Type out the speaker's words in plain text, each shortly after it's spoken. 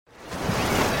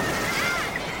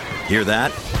Hear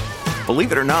that?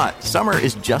 Believe it or not, summer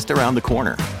is just around the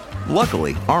corner.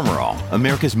 Luckily, Armor All,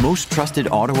 America's most trusted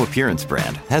auto appearance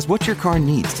brand, has what your car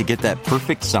needs to get that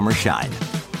perfect summer shine.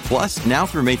 Plus, now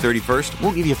through May 31st,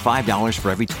 we'll give you $5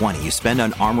 for every $20 you spend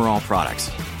on Armor All products.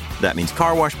 That means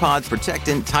car wash pods,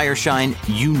 protectant, tire shine,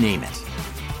 you name it.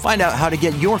 Find out how to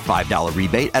get your $5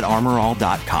 rebate at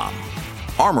armorall.com.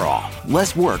 Armor All,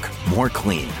 less work, more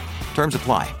clean. Terms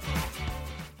apply.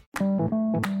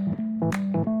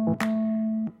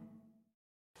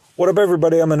 What up,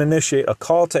 everybody? I'm going to initiate a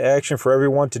call to action for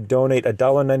everyone to donate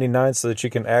 $1.99 so that you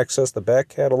can access the back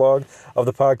catalog of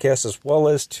the podcast as well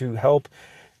as to help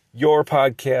your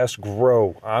podcast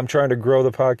grow. I'm trying to grow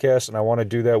the podcast, and I want to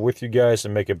do that with you guys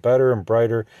and make it better and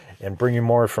brighter and bring you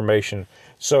more information.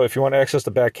 So if you want to access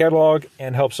the back catalog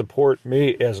and help support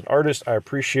me as an artist, I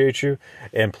appreciate you.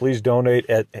 And please donate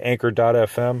at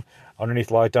anchor.fm underneath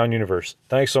Lockdown Universe.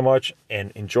 Thanks so much, and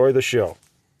enjoy the show.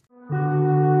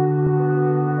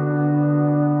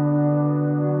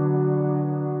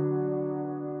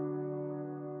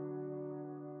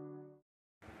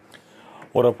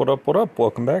 What up, what up, what up?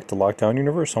 Welcome back to Lockdown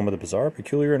Universe, home of the bizarre,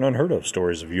 peculiar, and unheard of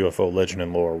stories of UFO legend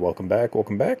and lore. Welcome back,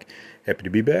 welcome back. Happy to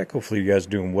be back. Hopefully you guys are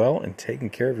doing well and taking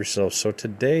care of yourselves. So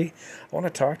today, I want to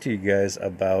talk to you guys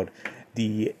about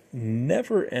the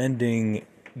never-ending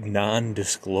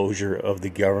non-disclosure of the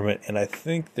government, and I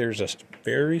think there's a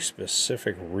very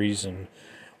specific reason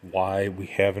why we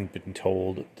haven't been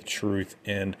told the truth.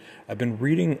 And I've been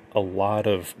reading a lot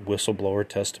of whistleblower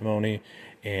testimony,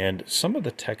 and some of the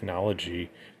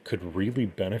technology could really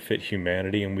benefit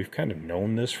humanity, and we've kind of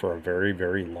known this for a very,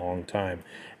 very long time.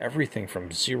 Everything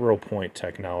from zero-point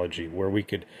technology, where we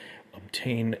could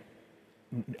obtain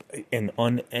an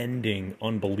unending,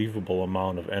 unbelievable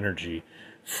amount of energy,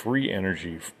 free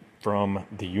energy from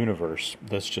the universe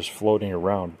that's just floating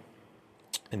around.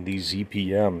 And these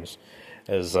ZPMs,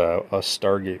 as us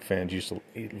Stargate fans used to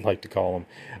like to call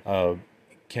them,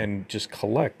 can just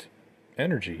collect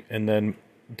energy and then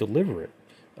deliver it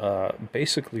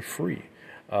basically free.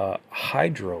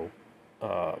 Hydro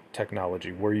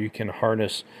technology, where you can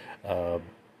harness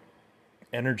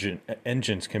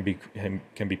engines can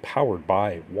be powered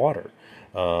by water,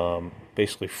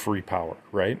 basically free power,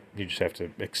 right? You just have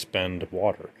to expend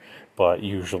water, but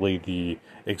usually the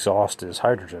exhaust is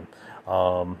hydrogen,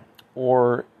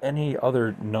 or any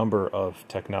other number of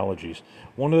technologies.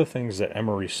 One of the things that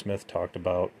Emery Smith talked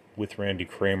about with Randy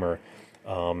Kramer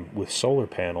with solar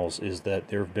panels is that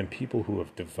there have been people who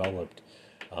have developed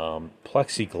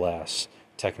plexiglass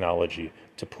technology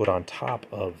to put on top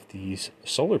of these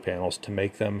solar panels to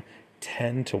make them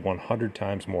 10 to 100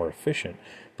 times more efficient.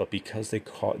 But because they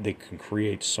can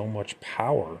create so much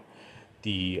power,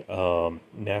 the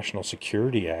National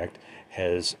Security Act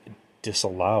has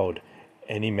disallowed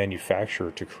any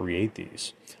manufacturer to create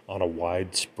these on a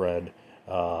widespread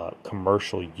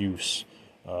commercial use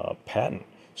patent.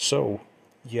 So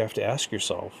you have to ask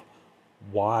yourself,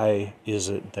 why is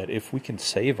it that if we can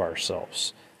save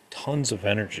ourselves tons of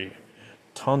energy,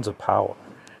 tons of power,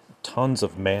 tons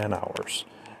of man hours,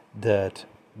 that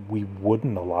we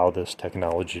wouldn't allow this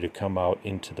technology to come out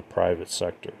into the private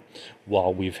sector,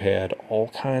 while we've had all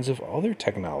kinds of other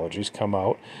technologies come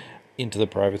out into the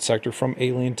private sector from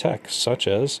alien tech, such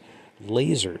as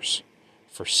lasers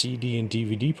for CD and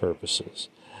DVD purposes,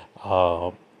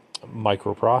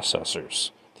 microprocessors,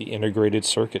 the integrated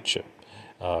circuit chip,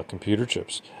 computer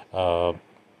chips,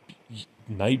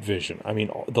 night vision. I mean,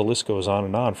 the list goes on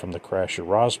and on from the crash at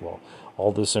Roswell.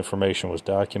 All this information was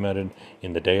documented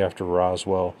in the day after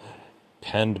Roswell,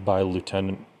 penned by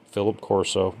Lieutenant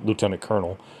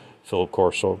Colonel Philip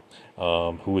Corso,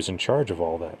 who was in charge of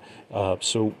all that.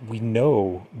 So we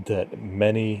know that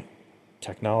many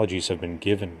technologies have been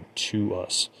given to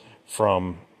us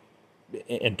from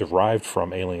and derived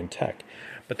from alien tech.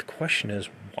 But the question is,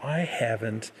 why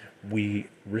haven't we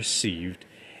received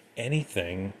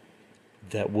anything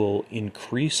that will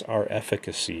increase our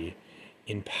efficacy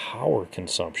in power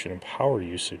consumption and power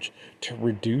usage, to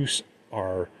reduce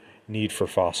our need for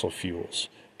fossil fuels,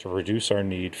 to reduce our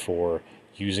need for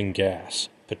using gas,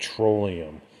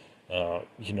 petroleum,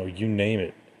 you name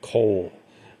it, coal,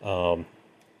 and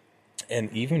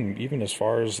even as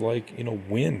far as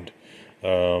wind,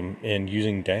 and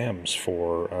using dams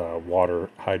for water,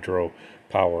 hydro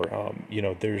power.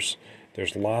 There's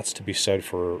lots to be said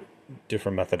for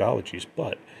different methodologies,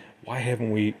 but why haven't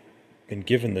we been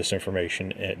given this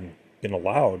information and been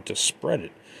allowed to spread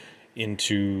it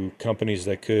into companies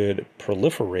that could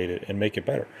proliferate it and make it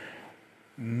better?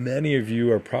 Many of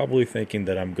you are probably thinking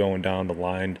that I'm going down the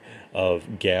line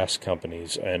of gas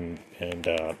companies and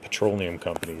petroleum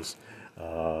companies,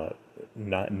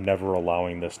 never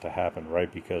allowing this to happen,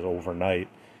 right? Because overnight,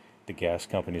 the gas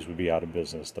companies would be out of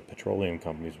business, the petroleum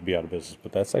companies would be out of business.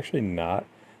 But that's actually not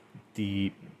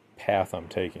the path I'm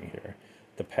taking here.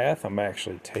 The path I'm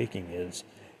actually taking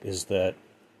is that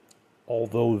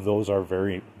although those are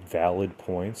very valid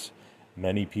points,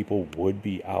 many people would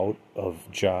be out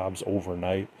of jobs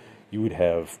overnight. You would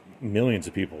have millions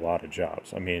of people out of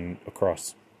jobs. I mean,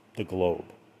 across the globe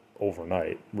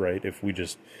overnight, right? If we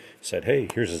just said, hey,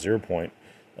 here's a 0 point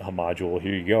module,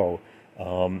 here you go.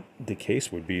 The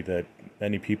case would be that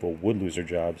many people would lose their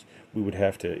jobs. We would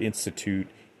have to institute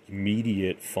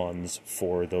immediate funds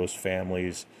for those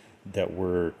families that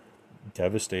were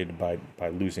devastated by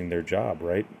losing their job,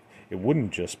 right? It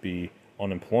wouldn't just be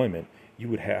unemployment. You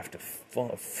would have to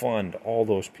fund all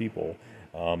those people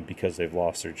because they've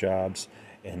lost their jobs.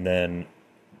 And then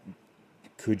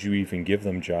could you even give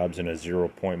them jobs in a 0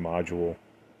 point module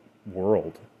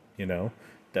world? You know,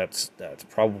 that's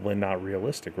probably not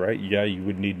realistic, right? Yeah, you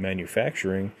would need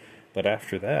manufacturing, but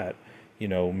after that, you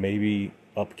know, maybe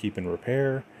upkeep and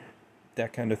repair,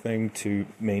 that kind of thing to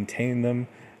maintain them.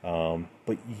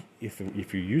 But if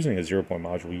you're using a 0 point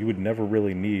module, you would never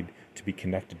really need to be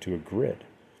connected to a grid.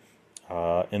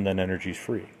 And then energy's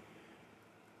free.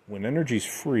 When energy's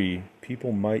free,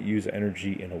 people might use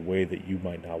energy in a way that you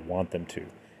might not want them to.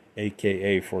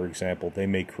 AKA, for example, they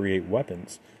may create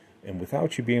weapons. And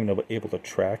without you being able to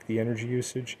track the energy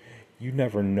usage, you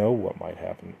never know what might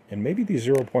happen. And maybe these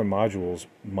 0 point modules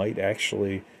might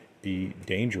actually be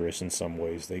dangerous in some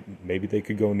ways. Maybe they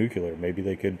could go nuclear. Maybe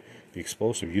they could be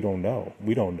explosive. You don't know.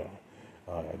 We don't know.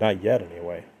 Not yet,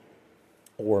 anyway.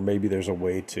 Or maybe there's a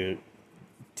way to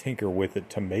tinker with it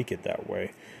to make it that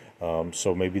way.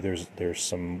 So maybe there's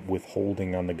some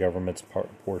withholding on the government's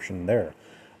portion there.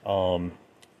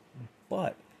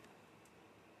 But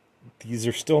these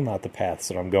are still not the paths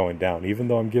that I'm going down, even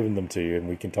though I'm giving them to you and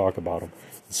we can talk about them.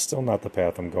 It's still not the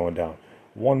path I'm going down.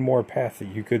 One more path that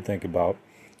you could think about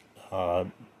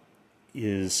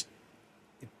is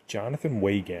Jonathan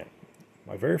Weygandt.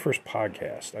 My very first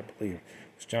podcast, I believe,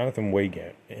 was Jonathan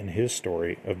Weygandt and his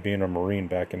story of being a Marine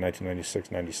back in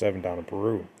 1996-97 down in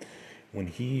Peru, when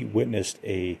he witnessed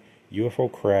a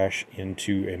UFO crash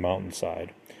into a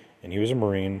mountainside. And he was a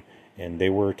Marine, and they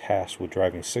were tasked with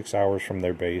driving 6 hours from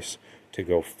their base to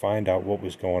go find out what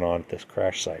was going on at this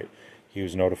crash site. He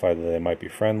was notified that they might be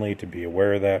friendly, to be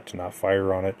aware of that, to not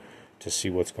fire on it, to see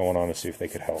what's going on and see if they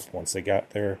could help. Once they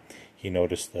got there, he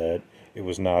noticed that it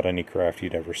was not any craft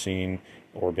he'd ever seen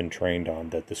or been trained on,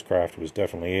 that this craft was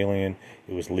definitely alien.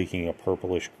 It was leaking a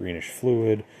purplish greenish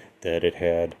fluid, that it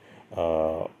had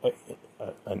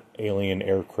an alien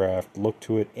aircraft look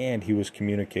to it, and he was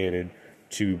communicated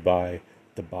to by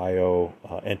the bio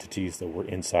entities that were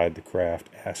inside the craft,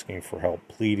 asking for help,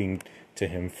 pleading to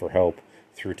him for help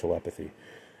through telepathy.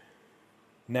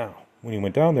 Now, when he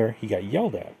went down there, he got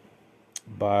yelled at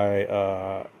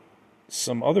by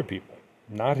some other people,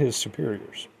 not his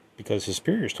superiors, because his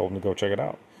superiors told him to go check it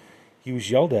out. He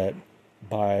was yelled at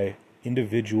by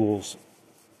individuals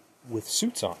with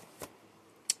suits on.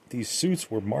 These suits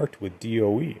were marked with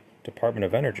DOE, Department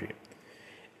of Energy.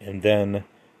 And then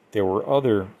there were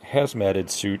other hazmated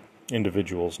suit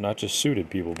individuals, not just suited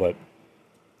people, but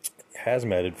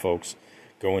hazmated folks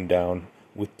going down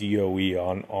with DOE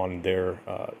on their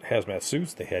hazmat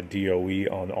suits. They had DOE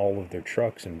on all of their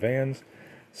trucks and vans.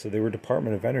 So they were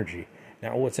Department of Energy.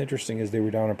 Now what's interesting is they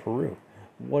were down in Peru.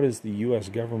 What is the U.S.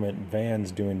 government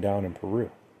vans doing down in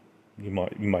Peru? You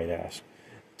might ask.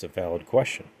 It's a valid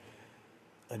question.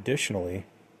 Additionally,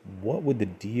 what would the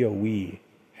DOE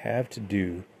have to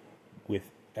do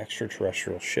with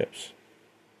extraterrestrial ships?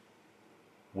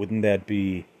 Wouldn't that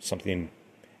be something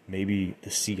maybe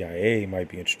the CIA might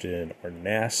be interested in, or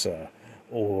NASA,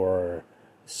 or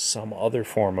some other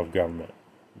form of government?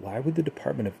 Why would the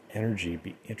Department of Energy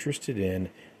be interested in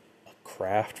a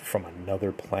craft from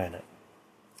another planet?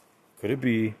 Could it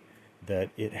be that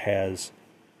it has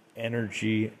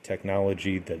energy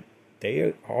technology that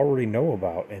they already know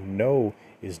about and know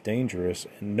is dangerous,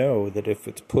 and know that if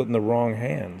it's put in the wrong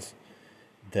hands,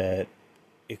 that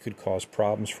it could cause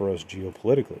problems for us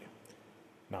geopolitically?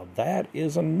 Now that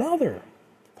is another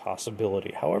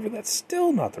possibility. However, that's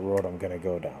still not the road I'm going to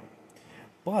go down.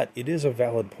 But it is a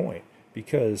valid point,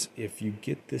 because if you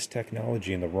get this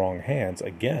technology in the wrong hands,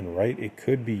 again, right, it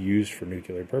could be used for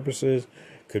nuclear purposes,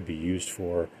 could be used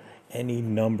for any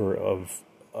number of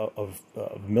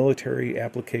military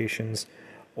applications,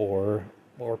 or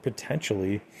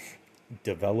potentially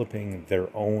developing their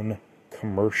own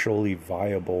commercially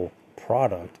viable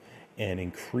product and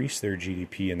increase their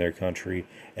GDP in their country,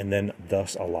 and then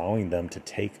thus allowing them to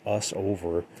take us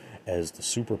over as the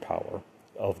superpower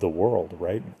of the world,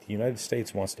 right? The United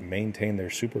States wants to maintain their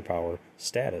superpower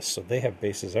status, so they have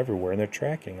bases everywhere, and they're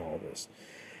tracking all this.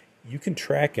 You can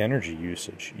track energy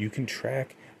usage. You can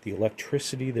track the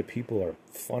electricity that people are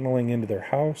funneling into their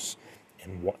house,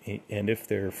 and if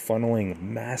they're funneling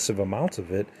massive amounts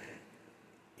of it,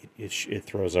 it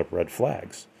throws up red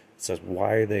flags. It says,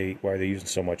 why are they using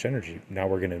so much energy? Now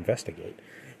we're going to investigate,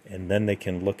 and then they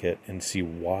can look at and see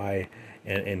why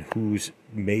and who's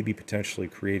maybe potentially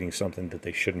creating something that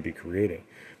they shouldn't be creating.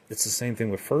 It's the same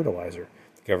thing with fertilizer.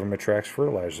 The government tracks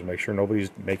fertilizer to make sure nobody's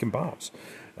making bombs.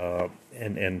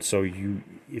 And so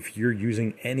if you're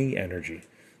using any energy,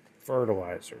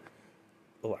 fertilizer,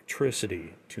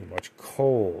 electricity, too much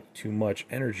coal, too much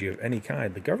energy of any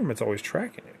kind, the government's always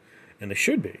tracking it, and they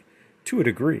should be, to a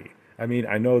degree. I mean,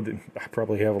 I know that I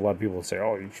probably have a lot of people that say,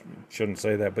 oh, you shouldn't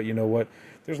say that, but you know what?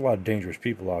 There's a lot of dangerous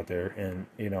people out there, and,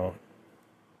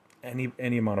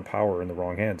 any amount of power in the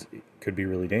wrong hands could be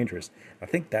really dangerous. I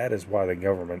think that is why the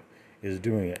government is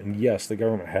doing it. And yes, the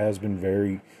government has been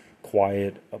very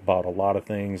quiet about a lot of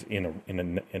things in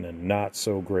a not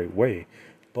so great way,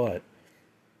 but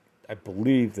I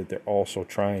believe that they're also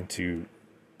trying to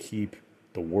keep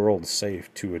the world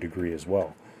safe to a degree as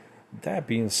well. That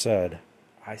being said,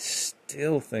 I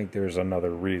still think there's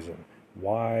another reason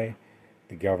why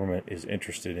the government is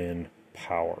interested in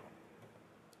power,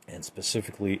 and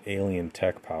specifically alien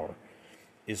tech power,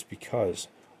 is because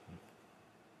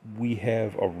we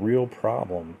have a real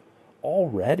problem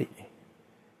already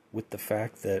with the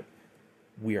fact that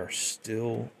we are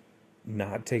still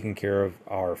not taking care of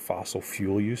our fossil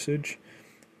fuel usage,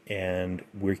 and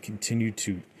we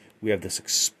have this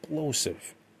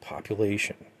explosive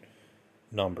population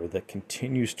number that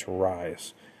continues to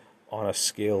rise on a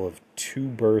scale of 2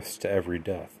 births to every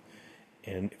death.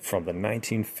 And from the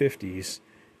 1950s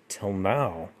till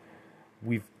now,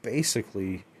 we've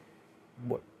basically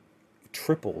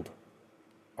tripled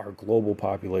our global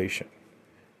population.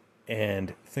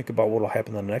 And think about what will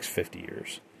happen in the next 50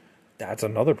 years. That's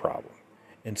another problem.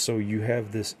 And so you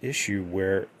have this issue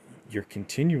where you're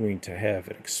continuing to have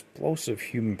an explosive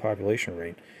human population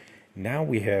rate. Now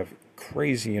we have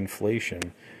crazy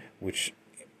inflation, which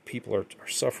people are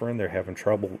suffering. They're having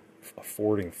trouble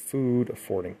affording food,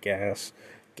 affording gas.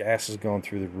 Gas has gone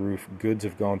through the roof. Goods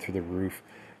have gone through the roof.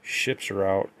 Ships are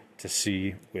out to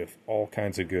sea with all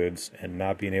kinds of goods and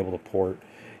not being able to port.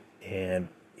 And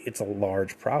it's a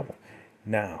large problem.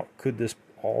 Now, could this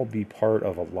all be part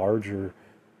of a larger,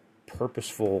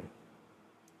 purposeful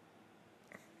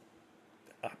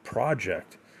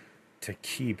project to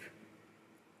keep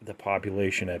the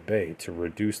population at bay, to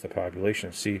reduce the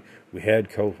population? See, we had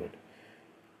COVID.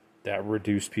 That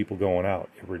reduced people going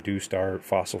out. It reduced our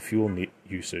fossil fuel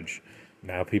usage.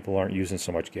 Now people aren't using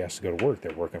so much gas to go to work.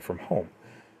 They're working from home.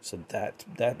 So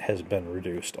that has been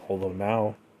reduced, although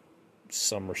now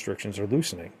some restrictions are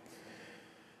loosening.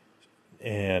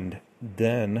 And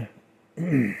then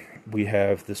we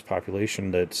have this population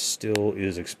that still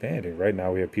is expanding. Right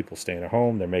now we have people staying at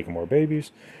home. They're making more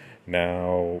babies.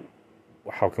 Now,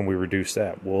 how can we reduce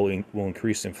that? We'll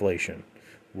increase inflation.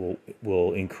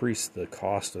 We'll increase the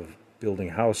cost of building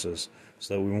houses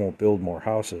so that we won't build more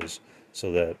houses,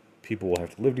 so that people will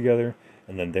have to live together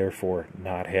and then therefore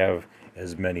not have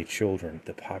as many children.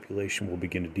 The population will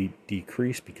begin to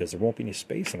decrease because there won't be any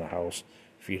space in the house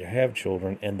for you to have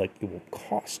children, and it will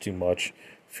cost too much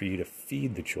for you to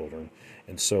feed the children.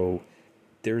 And so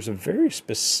there's a very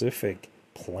specific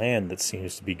plan that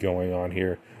seems to be going on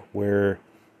here where,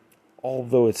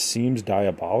 although it seems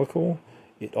diabolical,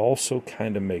 it also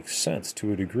kind of makes sense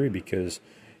to a degree, because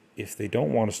if they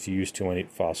don't want us to use too many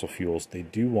fossil fuels, they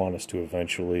do want us to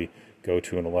eventually go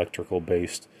to an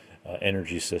electrical-based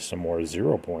energy system or a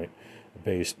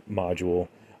zero-point-based module.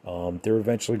 They're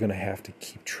eventually going to have to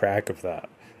keep track of that,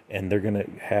 and they're going to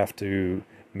have to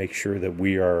make sure that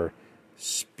we are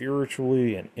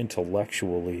spiritually and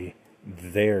intellectually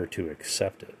there to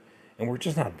accept it. And we're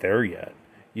just not there yet.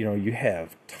 You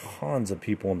have tons of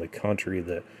people in the country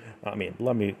that, let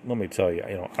me tell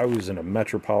you, I was in a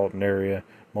metropolitan area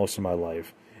most of my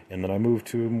life, and then I moved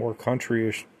to a more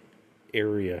countryish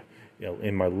area,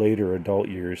 in my later adult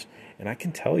years, and I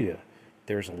can tell you,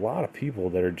 there's a lot of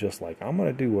people that are just like, I'm going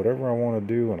to do whatever I want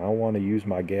to do, and I want to use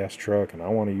my gas truck, and I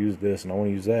want to use this, and I want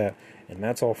to use that, and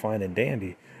that's all fine and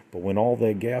dandy, but when all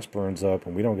that gas burns up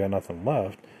and we don't got nothing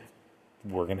left,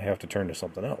 we're going to have to turn to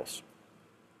something else.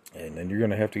 And then you're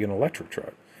going to have to get an electric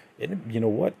truck. And you know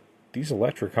what? These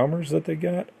electric Hummers that they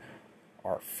got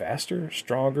are faster,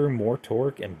 stronger, more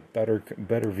torque, and better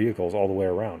vehicles all the way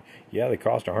around. Yeah, they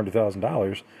cost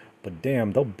 $100,000, but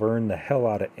damn, they'll burn the hell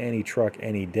out of any truck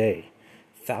any day.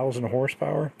 1,000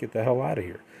 horsepower, get the hell out of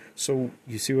here. So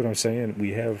you see what I'm saying?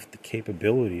 We have the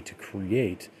capability to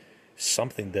create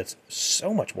something that's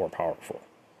so much more powerful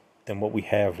than what we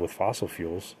have with fossil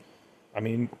fuels. I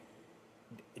mean,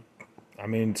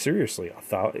 seriously,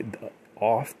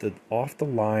 off the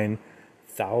line,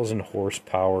 1,000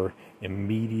 horsepower,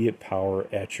 immediate power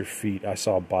at your feet. I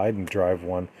saw Biden drive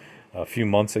one a few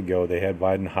months ago. They had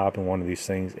Biden hop in one of these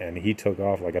things, and he took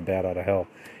off like a bat out of hell,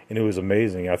 and it was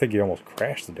amazing. I think he almost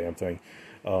crashed the damn thing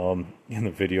in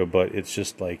the video, but it's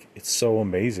just like, it's so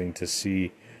amazing to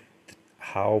see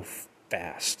how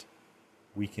fast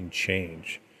we can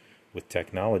change with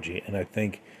technology. And I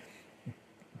think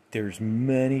there's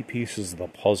many pieces of the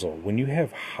puzzle. When you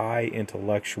have high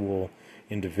intellectual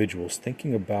individuals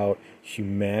thinking about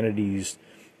humanity's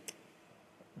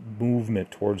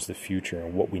movement towards the future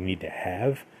and what we need to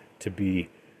have to be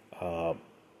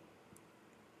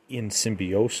in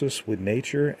symbiosis with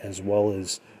nature, as well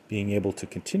as being able to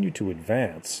continue to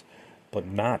advance, but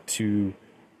not to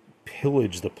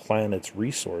pillage the planet's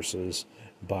resources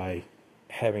by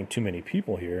having too many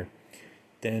people here,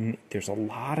 then there's a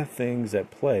lot of things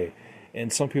at play.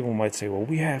 And some people might say, well,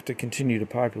 we have to continue to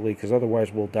populate because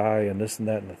otherwise we'll die, and this and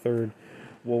that and the third.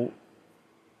 Well,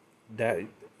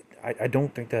 I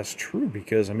don't think that's true,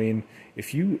 because, I mean,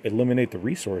 if you eliminate the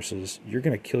resources, you're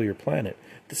going to kill your planet.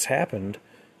 This happened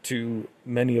to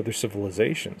many other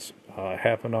civilizations. It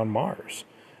happened on Mars.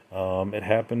 It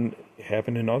happened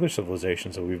in other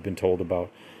civilizations that we've been told about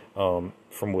from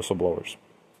whistleblowers.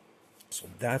 So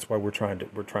that's why we're trying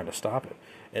to stop it.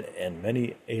 And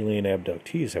many alien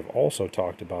abductees have also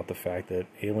talked about the fact that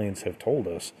aliens have told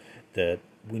us that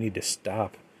we need to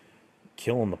stop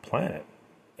killing the planet.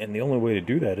 And the only way to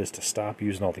do that is to stop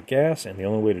using all the gas, and the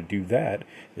only way to do that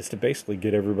is to basically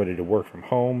get everybody to work from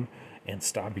home and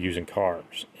stop using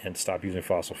cars and stop using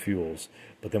fossil fuels.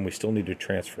 But then we still need to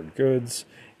transfer goods,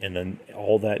 and then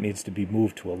all that needs to be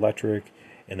moved to electric,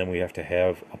 and then we have to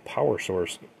have a power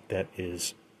source that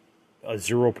is a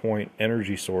 0-point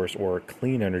energy source or a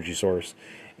clean energy source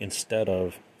instead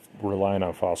of relying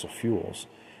on fossil fuels.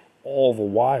 All the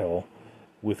while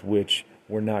with which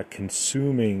we're not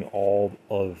consuming all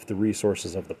of the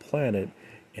resources of the planet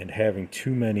and having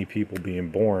too many people being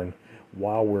born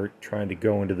while we're trying to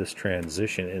go into this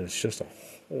transition. And it's just a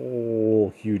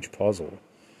whole huge puzzle.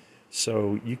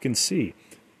 So you can see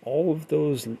all of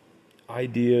those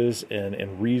ideas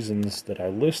and reasons that I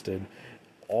listed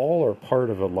all are part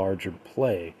of a larger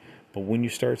play. But when you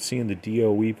start seeing the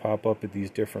DOE pop up at these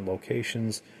different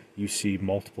locations, you see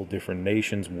multiple different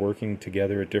nations working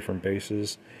together at different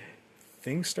bases,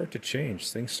 things start to change.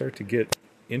 Things start to get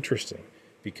interesting,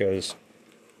 because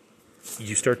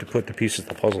you start to put the pieces of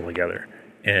the puzzle together.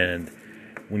 And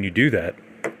when you do that,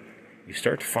 you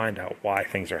start to find out why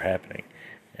things are happening.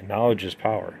 And knowledge is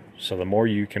power. So the more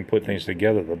you can put things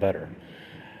together, the better.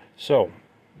 So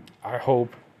I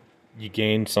hope you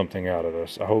gained something out of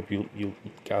this. I hope you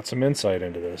got some insight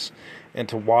into this,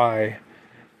 into why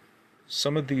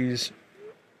some of these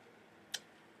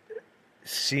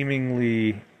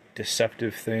seemingly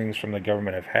deceptive things from the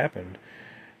government have happened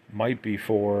might be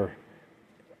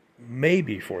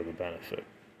maybe for the benefit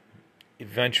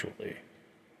eventually,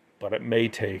 but it may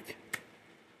take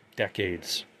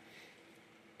decades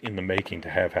in the making to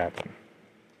have happen.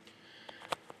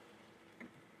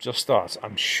 Just thoughts.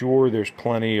 I'm sure there's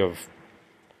plenty of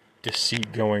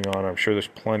deceit going on. I'm sure there's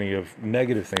plenty of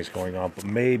negative things going on, but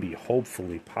maybe,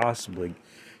 hopefully, possibly,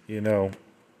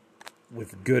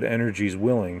 with good energies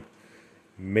willing,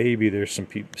 maybe there's some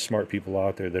smart people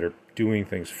out there that are doing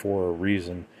things for a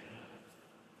reason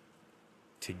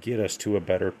to get us to a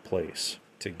better place,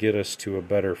 to get us to a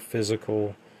better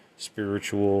physical,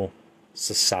 spiritual,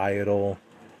 societal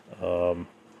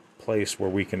place where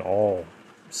we can all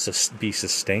be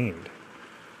sustained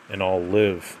and all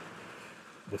live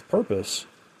with purpose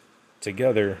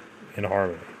together in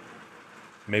harmony.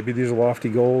 Maybe these are lofty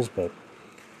goals, but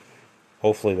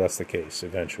hopefully that's the case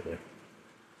eventually.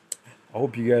 I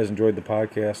hope you guys enjoyed the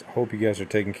podcast. I hope you guys are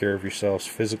taking care of yourselves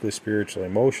physically, spiritually,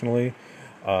 emotionally.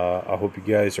 I hope you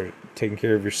guys are taking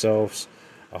care of yourselves.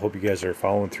 I hope you guys are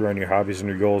following through on your hobbies and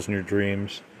your goals and your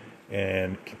dreams,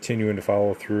 and continuing to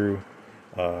follow through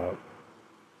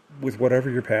with whatever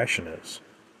your passion is.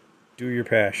 Do your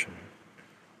passion.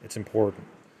 It's important.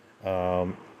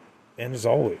 And as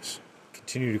always,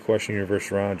 continue to question the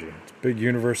universe around you. It's a big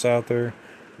universe out there.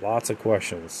 Lots of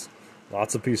questions.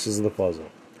 Lots of pieces of the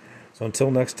puzzle. So until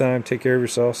next time, take care of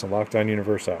yourselves, and Lockdown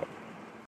Universe out.